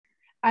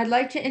I'd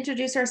like to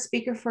introduce our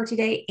speaker for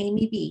today,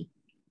 Amy B.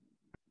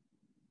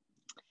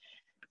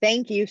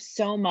 Thank you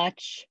so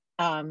much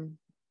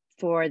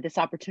for this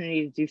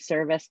opportunity to do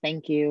service.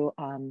 Thank you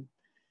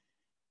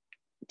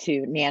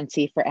to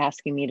Nancy for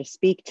asking me to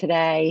speak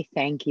today.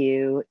 Thank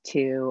you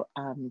to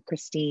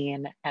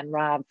Christine and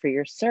Rob for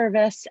your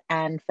service,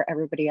 and for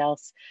everybody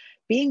else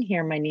being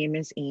here. My name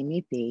is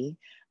Amy B.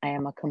 I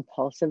am a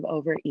compulsive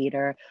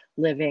overeater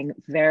living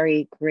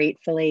very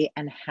gratefully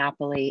and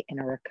happily in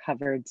a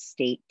recovered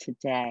state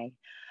today.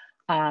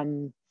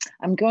 I'm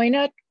going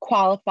to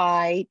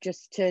qualify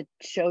just to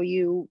show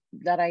you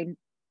that I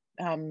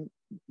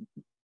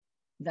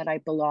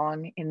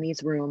belong in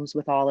these rooms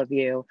with all of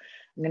you.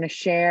 I'm going to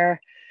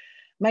share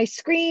my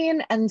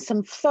screen and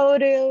some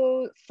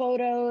photos.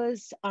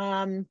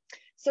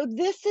 So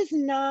this is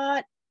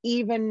not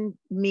even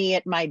me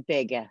at my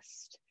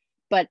biggest,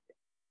 but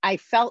I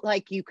felt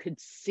like you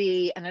could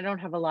see, and I don't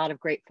have a lot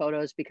of great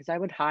photos because I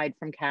would hide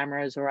from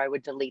cameras, or I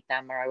would delete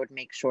them, or I would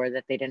make sure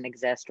that they didn't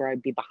exist, or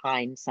I'd be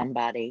behind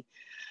somebody.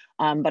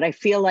 But I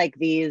feel like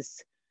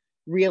these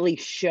really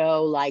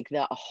show like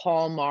the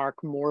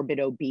hallmark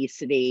morbid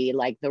obesity,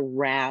 like the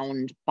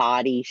round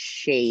body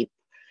shape.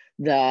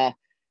 It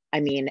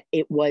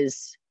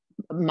was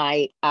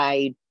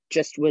I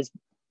just was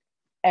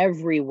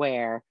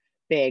everywhere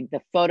big.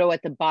 The photo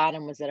at the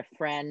bottom was at a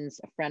friend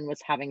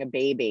was having a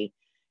baby.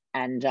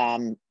 And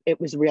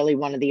it was really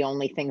one of the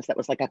only things that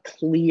was like a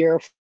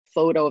clear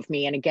photo of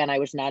me. And again, I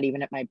was not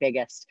even at my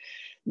biggest.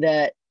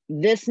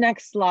 This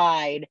next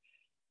slide,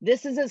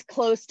 this is as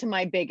close to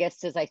my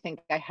biggest as I think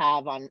I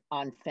have on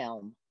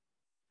film.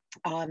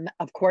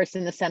 Of course,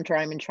 in the center,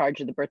 I'm in charge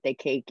of the birthday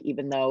cake,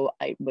 even though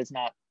it was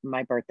not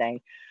my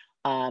birthday.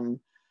 But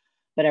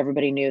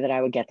everybody knew that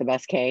I would get the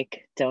best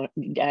cake.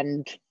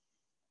 And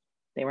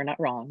they were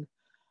not wrong.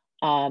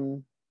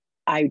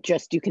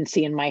 You can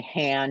see in my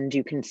hand,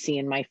 you can see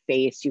in my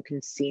face, you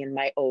can see in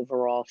my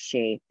overall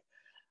shape,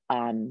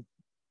 that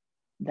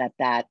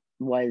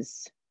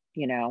was,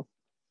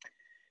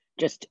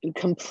 just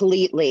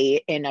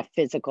completely in a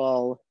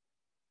physical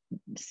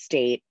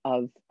state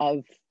of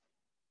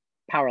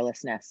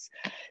powerlessness.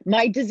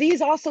 My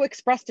disease also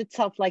expressed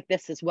itself like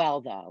this as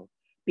well, though,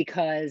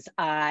 because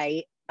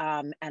I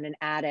am an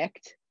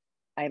addict.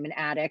 I'm an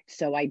addict,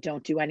 so I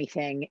don't do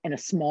anything in a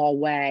small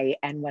way.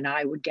 And when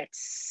I would get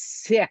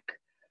sick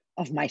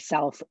of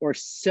myself or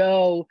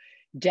so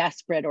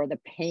desperate, or the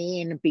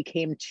pain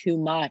became too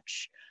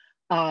much,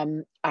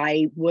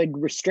 I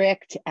would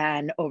restrict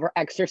and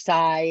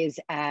over-exercise.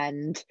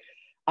 And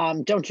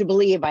don't you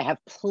believe I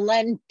have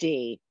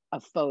plenty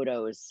of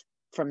photos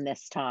from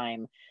this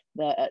time.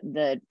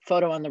 The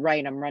photo on the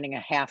right, I'm running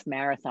a half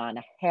marathon,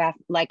 I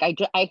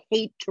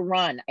hate to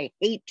run, I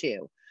hate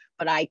to,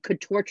 but I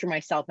could torture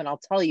myself, and I'll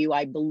tell you,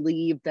 I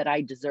believed that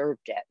I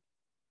deserved it.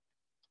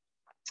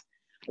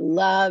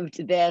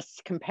 Loved this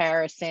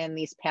comparison,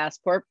 these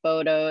passport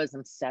photos.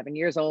 I'm 7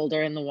 years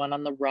older in the one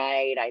on the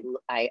right.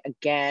 I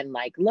again,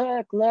 like,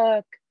 look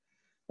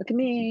at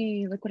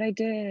me, look what I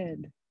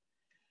did.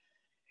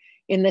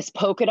 In this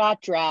polka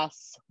dot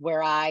dress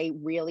where I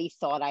really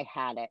thought I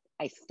had it.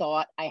 I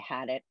thought I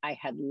had it. I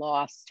had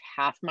lost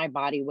half my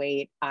body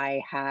weight.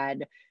 I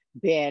had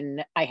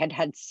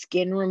had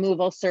skin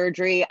removal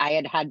surgery.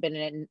 I had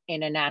been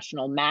in a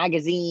national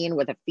magazine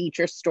with a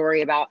feature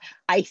story about,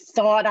 I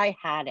thought I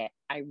had it.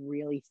 I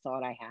really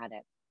thought I had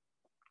it.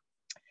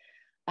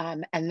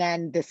 And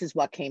then this is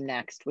what came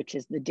next, which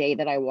is the day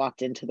that I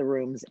walked into the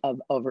rooms of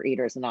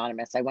Overeaters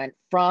Anonymous. I went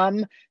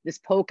from this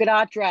polka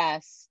dot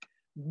dress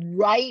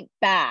right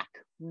back,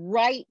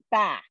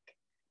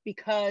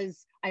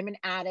 because I'm an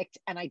addict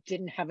and I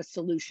didn't have a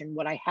solution.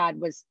 What I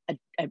had was an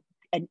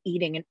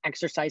eating and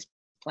exercise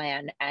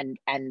plan and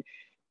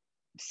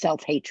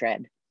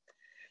self-hatred.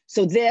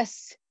 So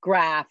this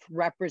graph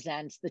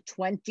represents the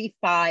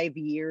 25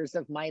 years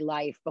of my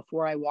life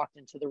before I walked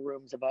into the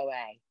rooms of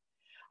OA.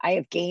 I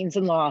have gained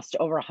and lost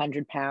over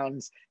 100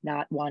 pounds,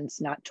 not once,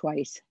 not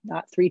twice,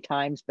 not 3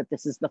 times, but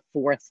this is the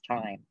 4th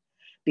time,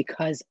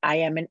 because I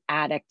am an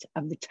addict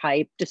of the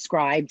type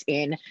described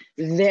in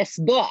this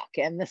book.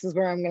 And this is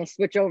where I'm going to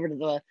switch over to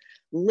the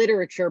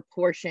literature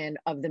portion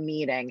of the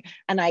meeting.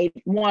 And I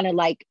want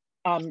to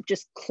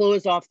just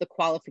close off the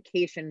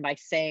qualification by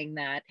saying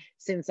that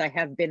since I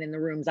have been in the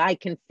rooms, I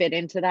can fit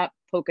into that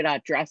polka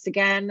dot dress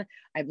again.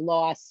 I've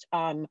lost,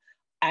 I'm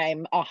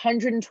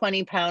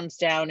 120 pounds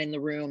down in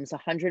the rooms,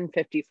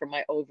 150 for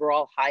my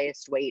overall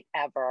highest weight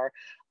ever.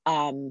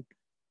 And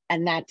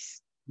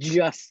that's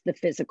just the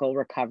physical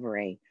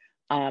recovery.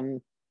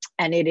 And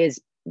it is,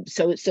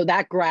 so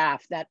that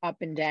graph, that up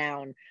and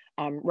down,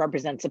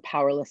 represents a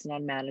powerless and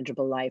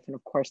unmanageable life. And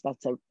of course,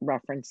 that's a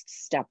reference to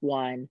step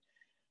 1,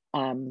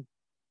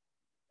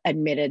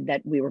 admitted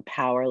that we were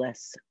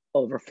powerless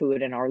over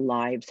food and our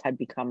lives had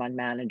become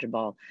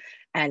unmanageable.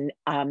 And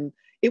I'm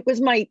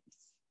just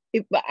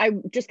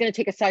going to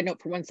take a side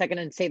note for 1 second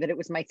and say that it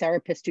was my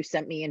therapist who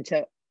sent me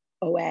into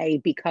OA,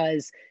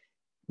 because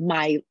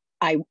my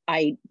I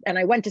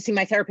went to see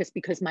my therapist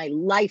because my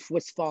life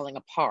was falling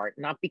apart,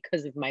 not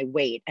because of my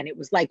weight. And it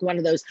was like one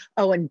of those,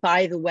 oh, and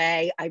by the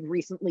way, I've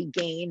recently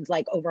gained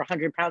like over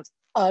 100 pounds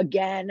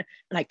again.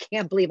 And I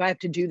can't believe I have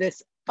to do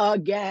this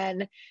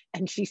again.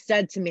 And she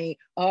said to me,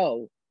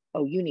 oh,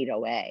 you need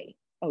OA.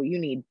 Oh, you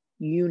need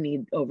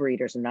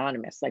Overeaters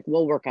Anonymous. Like,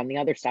 we'll work on the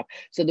other stuff.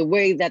 So the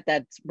way that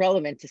that's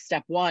relevant to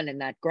step one in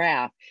that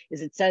graph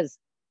is it says,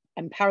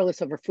 I'm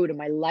powerless over food and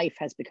my life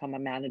has become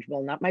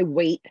unmanageable. Not my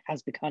weight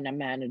has become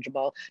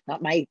unmanageable.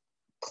 Not my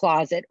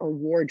closet or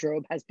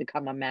wardrobe has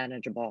become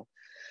unmanageable,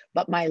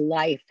 but my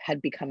life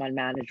had become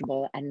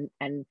unmanageable. And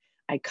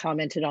I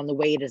commented on the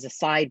weight as a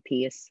side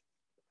piece.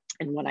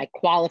 And when I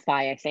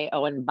qualify, I say,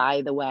 oh, and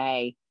by the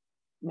way,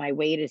 my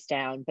weight is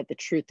down. But the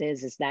truth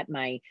is that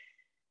my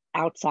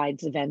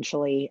outsides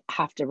eventually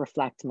have to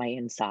reflect my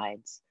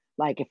insides.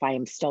 Like if I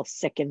am still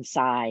sick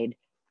inside,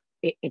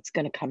 it's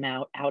going to come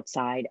out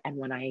outside. And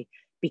when I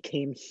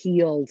became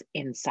healed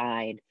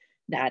inside,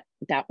 that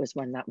was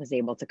when that was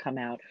able to come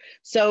out.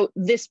 So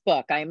this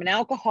book, I am an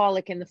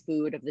alcoholic in the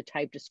food of the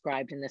type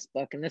described in this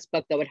book. And this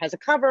book, though it has a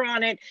cover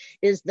on it,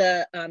 is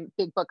the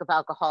Big Book of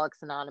Alcoholics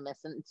Anonymous.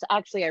 And it's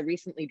actually, I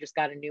recently just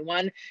got a new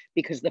one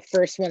because the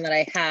first one that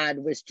I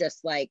had was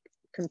just like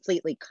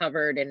completely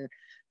covered in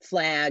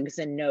flags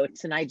and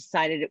notes, and I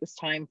decided it was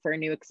time for a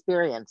new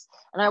experience.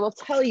 And I will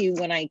tell you,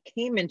 when I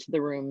came into the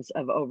rooms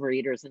of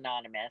Overeaters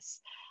Anonymous,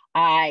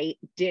 I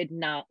did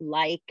not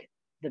like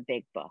the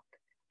big book.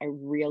 I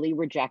really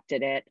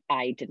rejected it.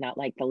 I did not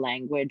like the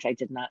language. I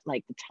did not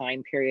like the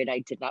time period.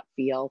 I did not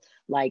feel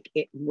like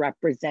it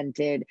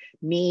represented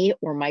me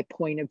or my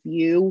point of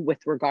view with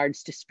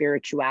regards to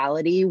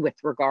spirituality,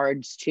 with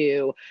regards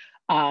to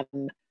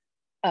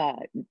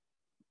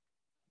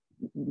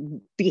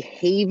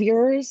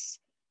behaviors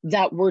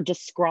that were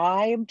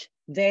described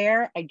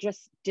there. I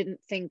just didn't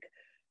think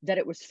that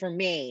it was for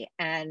me.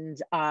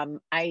 And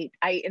I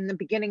in the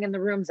beginning in the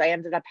rooms, I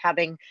ended up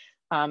having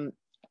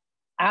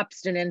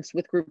abstinence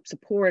with group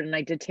support, and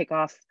I did take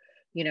off,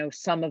 you know,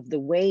 some of the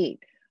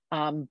weight,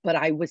 but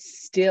I was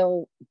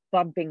still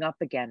bumping up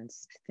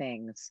against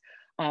things.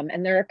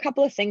 And there are a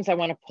couple of things I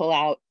want to pull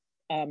out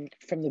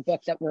from the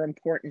book that were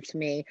important to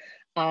me.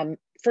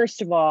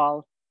 First of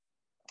all,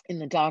 in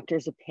the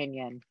doctor's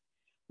opinion,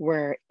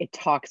 where it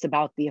talks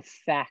about the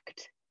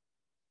effect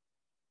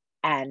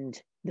and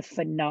the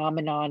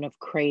phenomenon of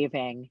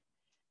craving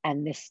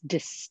and this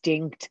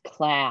distinct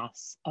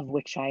class of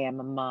which I am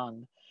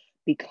among,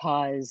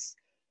 because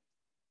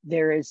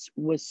there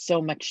was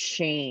so much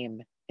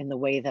shame in the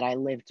way that I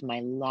lived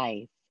my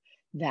life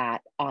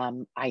that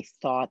I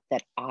thought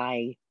that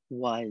I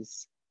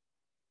was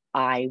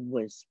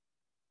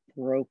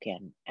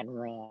broken and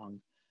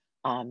wrong.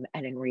 And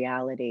in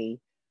reality,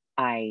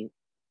 I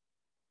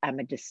am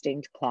a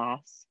distinct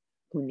class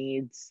who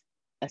needs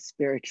a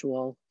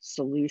spiritual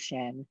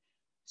solution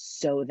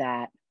so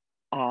that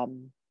I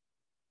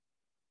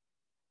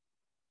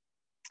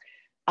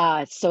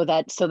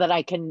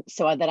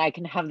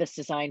can have this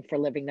design for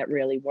living that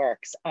really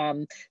works.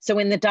 So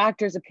in the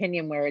doctor's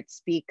opinion, where it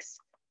speaks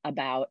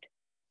about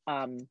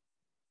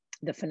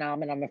the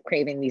phenomenon of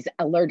craving, these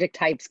allergic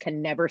types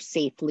can never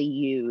safely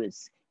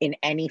use in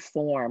any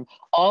form.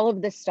 All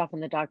of this stuff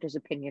in the doctor's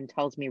opinion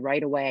tells me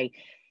right away,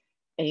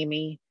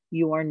 Amy,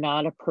 you are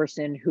not a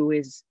person who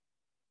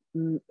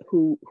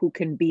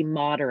can be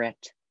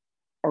moderate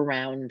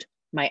around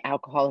my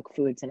alcoholic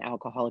foods and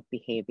alcoholic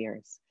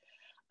behaviors.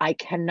 I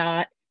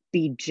cannot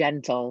be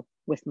gentle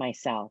with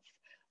myself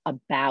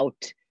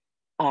about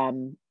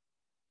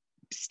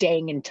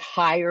staying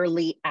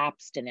entirely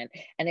abstinent.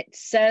 And it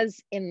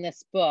says in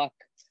this book,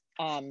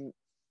 at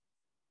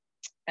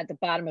the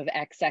bottom of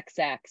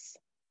XXX,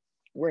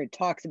 where it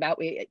talks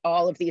about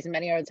all of these and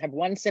many others have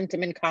one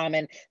symptom in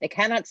common. They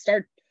cannot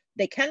start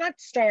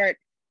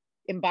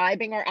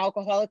imbibing our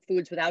alcoholic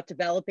foods without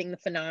developing the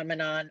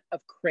phenomenon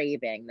of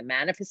craving. The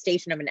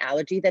manifestation of an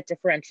allergy that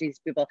differentiates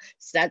people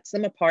sets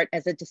them apart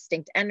as a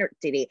distinct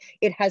entity.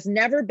 It has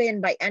never been,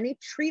 by any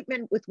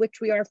treatment with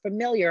which we are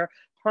familiar,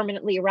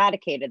 permanently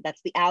eradicated.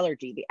 That's the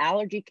allergy. The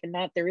allergy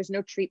cannot, there is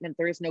no treatment,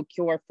 there is no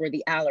cure for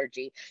the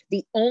allergy.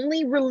 The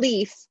only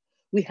relief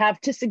we have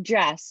to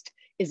suggest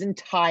is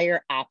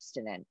entire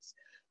abstinence.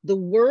 The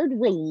word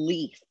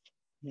relief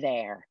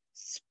there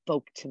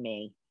spoke to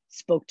me,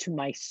 spoke to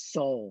my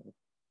soul,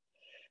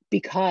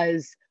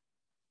 because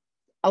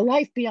a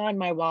life beyond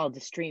my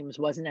wildest dreams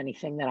wasn't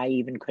anything that I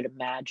even could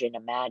imagine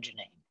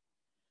imagining.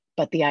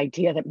 But the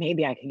idea that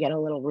maybe I could get a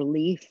little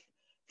relief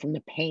from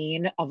the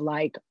pain of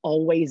like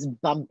always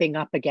bumping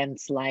up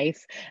against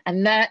life.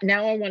 And that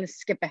now I want to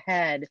skip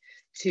ahead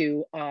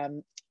to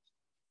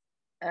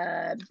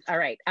all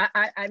right,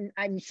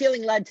 I'm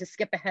feeling led to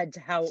skip ahead to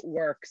how it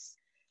works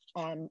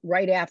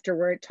right after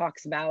where it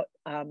talks about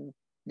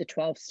the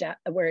 12 step,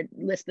 where it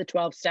lists the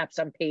 12 steps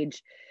on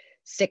page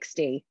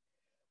 60,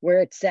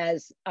 where it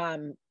says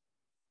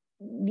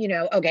you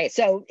know, okay,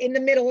 so in the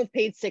middle of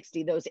page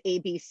 60, those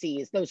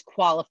ABCs, those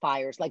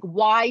qualifiers, like,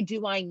 why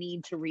do I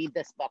need to read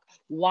this book?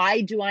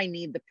 Why do I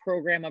need the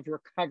program of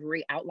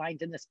recovery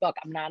outlined in this book?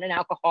 I'm not an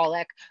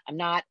alcoholic. I'm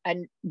not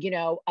an, you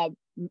know, a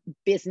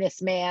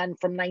businessman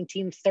from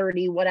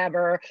 1930,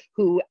 whatever,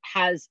 who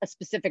has a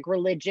specific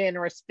religion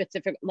or a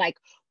specific, like,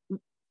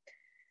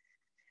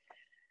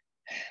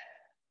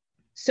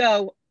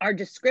 so our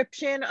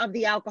description of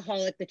the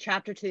alcoholic, the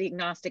chapter to the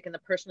agnostic, and the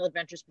personal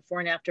adventures before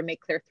and after make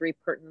clear three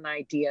pertinent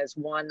ideas.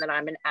 One, that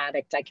I'm an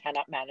addict. I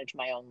cannot manage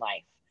my own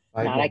life.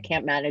 I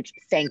can't manage,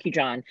 thank you,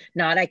 John.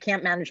 Not I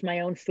can't manage my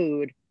own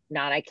food.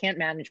 Not I can't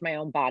manage my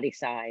own body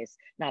size.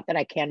 Not that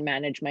I can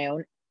manage my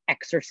own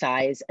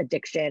exercise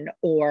addiction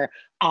or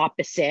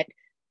opposite,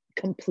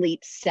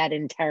 complete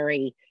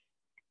sedentary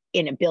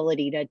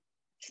inability to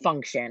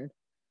function.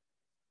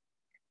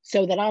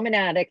 So that I'm an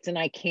addict and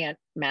I can't,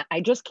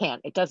 I just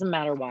can't, it doesn't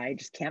matter why, I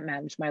just can't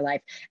manage my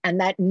life. And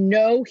that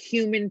no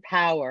human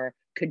power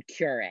could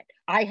cure it.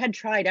 I had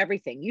tried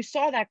everything. You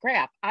saw that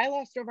graph. I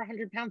lost over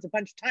 100 pounds a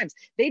bunch of times.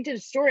 They did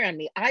a story on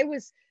me.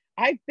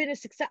 I've been a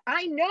success.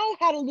 I know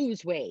how to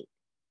lose weight.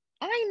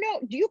 I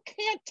know, you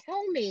can't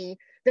tell me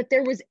that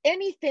there was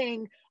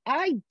anything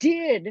I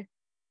did,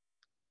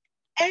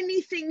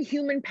 anything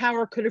human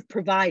power could have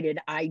provided,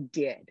 I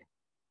did.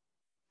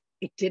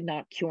 It did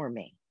not cure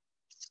me.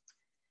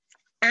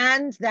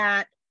 And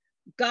that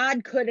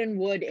God could and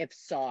would if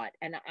sought.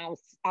 And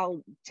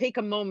I'll take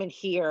a moment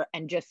here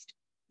and just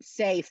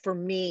say, for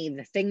me,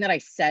 the thing that I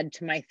said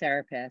to my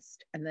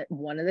therapist, and that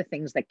one of the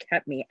things that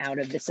kept me out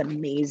of this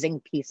amazing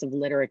piece of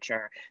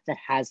literature that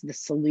has the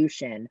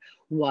solution,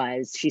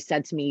 was she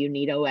said to me, you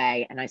need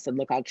OA. And I said,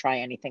 look, I'll try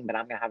anything, but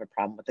I'm gonna have a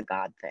problem with the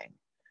God thing.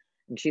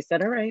 And she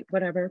said, all right,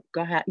 whatever,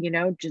 go ahead, you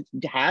know,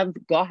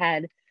 go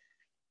ahead.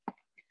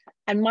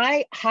 And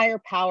my higher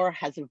power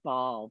has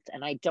evolved,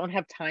 and I don't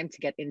have time to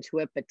get into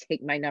it, but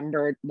take my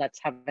number. Let's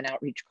have an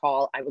outreach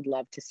call. I would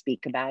love to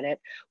speak about it.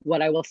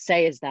 What I will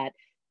say is that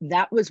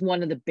that was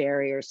one of the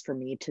barriers for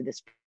me to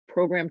this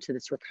program, to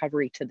this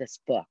recovery, to this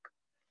book,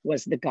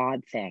 was the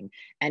God thing.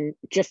 And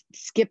just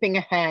skipping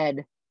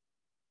ahead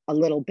a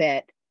little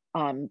bit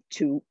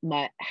to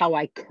how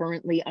I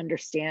currently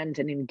understand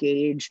and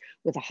engage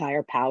with a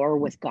higher power,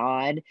 with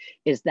God,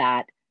 is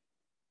that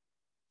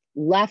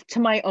left to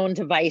my own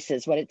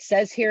devices, what it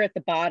says here at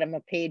the bottom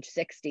of page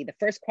 60, the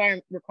first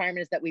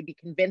requirement is that we be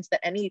convinced that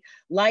any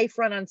life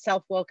run on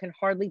self-will can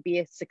hardly be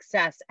a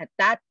success. At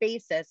that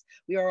basis,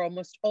 we are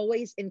almost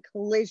always in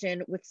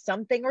collision with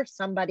something or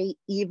somebody,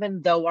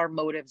 even though our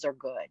motives are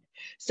good.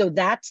 So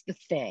that's the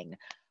thing.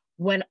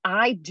 When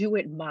I do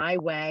it my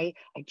way,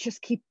 I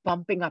just keep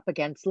bumping up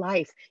against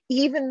life,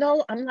 even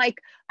though I'm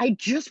like, I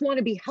just want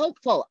to be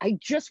helpful. I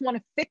just want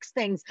to fix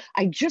things.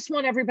 I just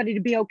want everybody to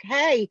be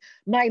okay.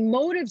 My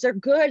motives are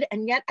good,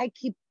 and yet I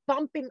keep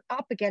bumping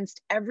up against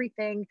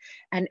everything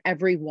and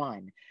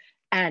everyone.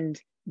 And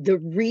the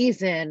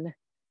reason,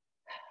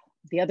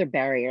 the other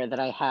barrier that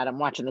I had, I'm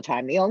watching the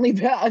time, the only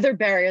other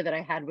barrier that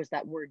I had was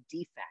that word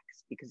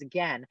defects, because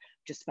again,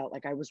 just felt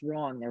like I was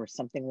wrong. There was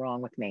something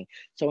wrong with me.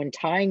 So in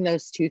tying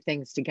those two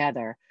things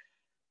together,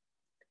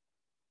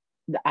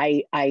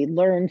 I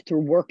learned through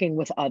working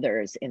with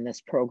others in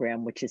this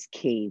program, which is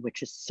key,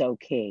 which is so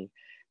key,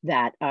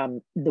 that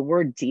the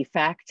word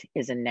defect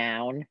is a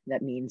noun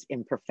that means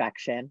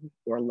imperfection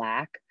or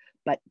lack,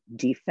 but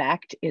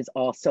defect is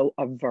also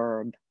a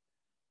verb,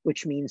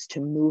 which means to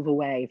move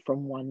away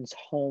from one's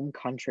home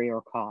country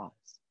or cause.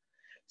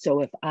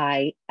 So if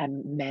I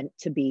am meant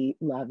to be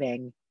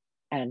loving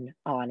and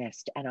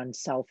honest and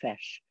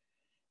unselfish,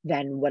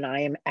 then when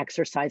I am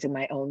exercising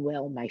my own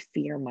will, my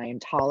fear, my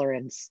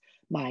intolerance,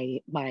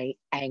 my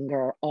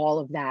anger, all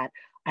of that,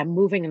 I'm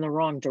moving in the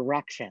wrong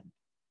direction.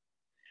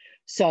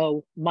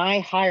 So my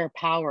higher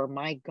power,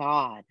 my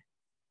God,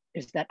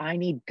 is that I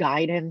need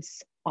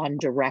guidance on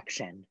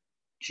direction.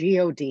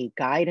 G-O-D,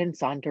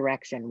 guidance on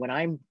direction. When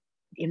I'm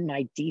in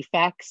my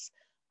defects,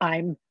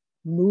 I'm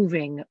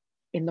moving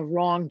in the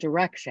wrong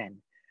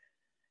direction.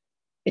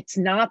 It's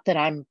not that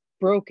I'm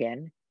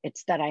broken,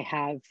 it's that I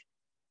have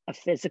a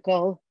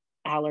physical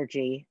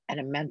allergy and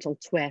a mental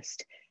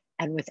twist,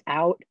 and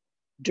without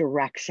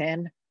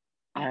direction,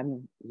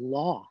 I'm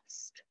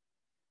lost.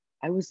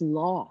 I was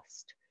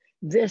lost.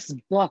 This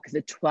book,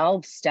 the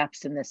 12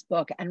 steps in this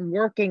book, and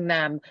working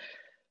them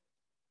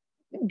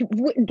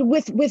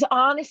with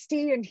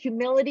honesty and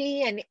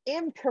humility and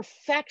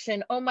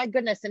imperfection. Oh my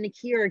goodness. And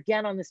here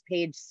again on this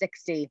page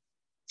 60,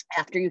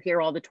 after you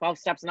hear all the 12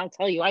 steps, and I'll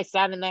tell you, I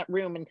sat in that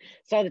room and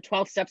saw the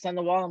 12 steps on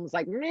the wall and was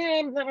like, I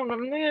don't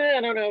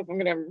know if I'm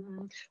gonna,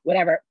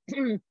 whatever.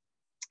 And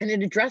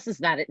it addresses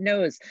that. It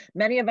knows.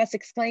 Many of us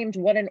exclaimed,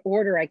 what an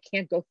order, I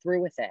can't go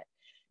through with it.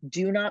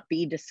 Do not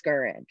be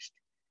discouraged.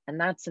 And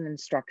that's an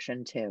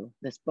instruction too.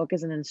 This book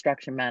is an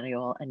instruction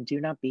manual, and do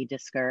not be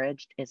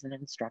discouraged is an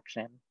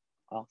instruction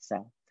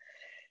also.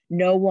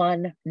 No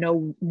one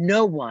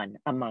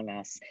among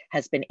us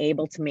has been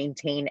able to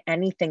maintain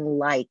anything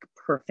like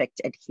perfect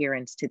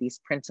adherence to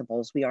these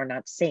principles. We are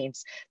not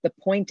saints. The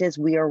point is,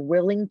 we are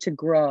willing to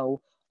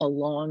grow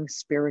along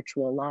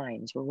spiritual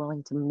lines. We're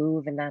willing to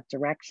move in that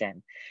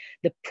direction.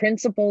 The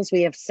principles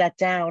we have set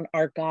down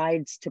are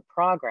guides to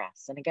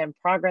progress. And again,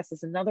 progress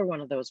is another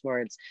one of those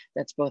words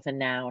that's both a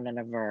noun and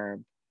a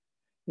verb.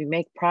 We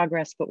make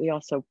progress, but we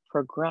also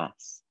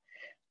progress.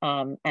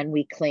 And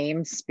we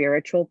claim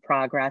spiritual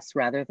progress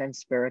rather than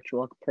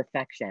spiritual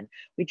perfection.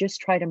 We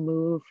just try to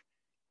move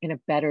in a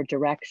better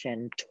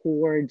direction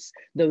towards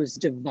those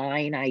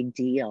divine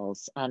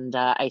ideals. And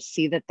I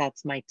see that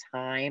that's my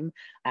time.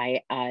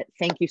 I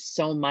thank you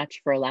so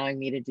much for allowing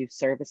me to do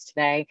service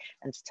today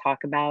and to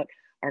talk about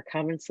our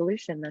common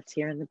solution that's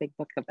here in the Big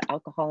Book of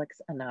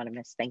Alcoholics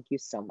Anonymous. Thank you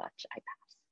so much. I pass.